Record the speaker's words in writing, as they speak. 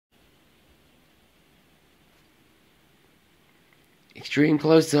Extreme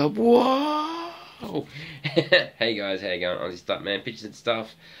close up. Whoa! Hey guys, how you going? Aussie Stuntman, pictures and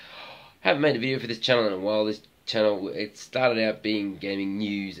stuff. Haven't made a video for this channel in a while. This channel, it started out being gaming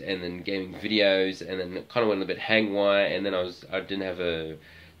news and then gaming videos, and then it kind of went a bit hangwire. And then I didn't have a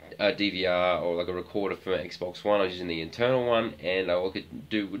DVR or like a recorder for my Xbox One. I was using the internal one, and I could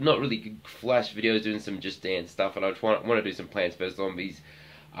do not really good flash videos, doing some Just Dance stuff. And I just want to do some Plants vs Zombies,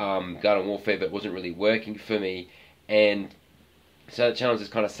 Garden Warfare, but it wasn't really working for me. And so the channel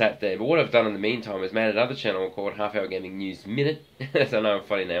just kind of sat there. But what I've done in the meantime is made another channel called Half Hour Gaming News Minute. So I know I'm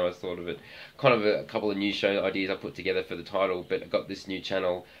funny now, I thought of it. Kind of a couple of news show ideas I put together for the title, but I got this new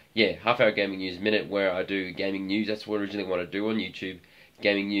channel, yeah, Half Hour Gaming News Minute, where I do gaming news. That's what I originally wanted to do on YouTube,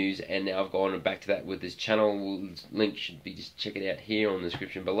 gaming news, and now I've gone back to that with this channel. Link should be, just check it out here on the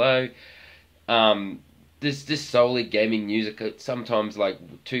description below. This solely gaming news. Sometimes like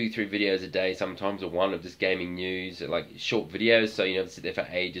 2-3 videos a day, sometimes one of just gaming news, like short videos, so you don't have to sit there for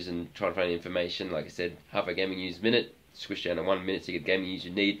ages and try to find information. Like I said, Half a Gaming News Minute, squish down to 1 minute to get the gaming news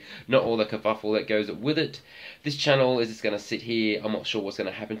you need, not all the kerfuffle that goes with it. This channel is just going to sit here. I'm not sure what's going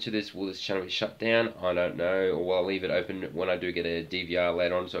to happen to this. Will this channel be shut down? I don't know. Or will I leave it open when I do get a DVR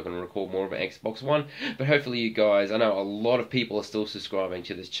later on so I can record more of an Xbox One? But hopefully you guys, I know a lot of people are still subscribing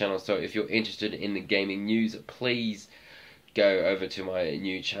to this channel, so if you're interested in the gaming news, please go over to my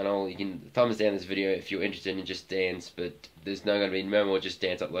new channel. You can thumbs down this video if you're interested in Just Dance, but there's no going to be no more Just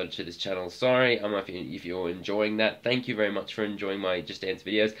Dance uploaded to this channel. Sorry, I don't know if you're enjoying that. Thank you very much for enjoying my Just Dance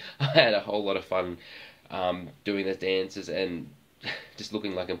videos. I had a whole lot of fun doing those dances and just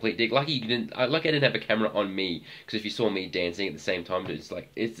looking like a complete dick. Lucky I didn't have a camera on me, because if you saw me dancing at the same time, it's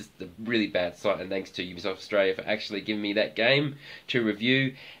just a really bad sight. And thanks to Ubisoft Australia for actually giving me that game to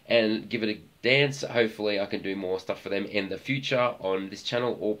review and give it a dance. Hopefully I can do more stuff for them in the future on this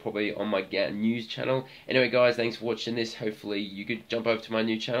channel, or probably on my news channel. Anyway guys, thanks for watching this. Hopefully you could jump over to my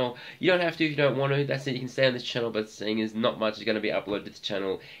new channel. You don't have to if you don't want to. That's it, you can stay on this channel, but seeing as not much is going to be uploaded to the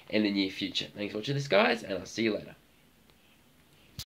channel in the near future. Thanks for watching this guys, and I'll see you later.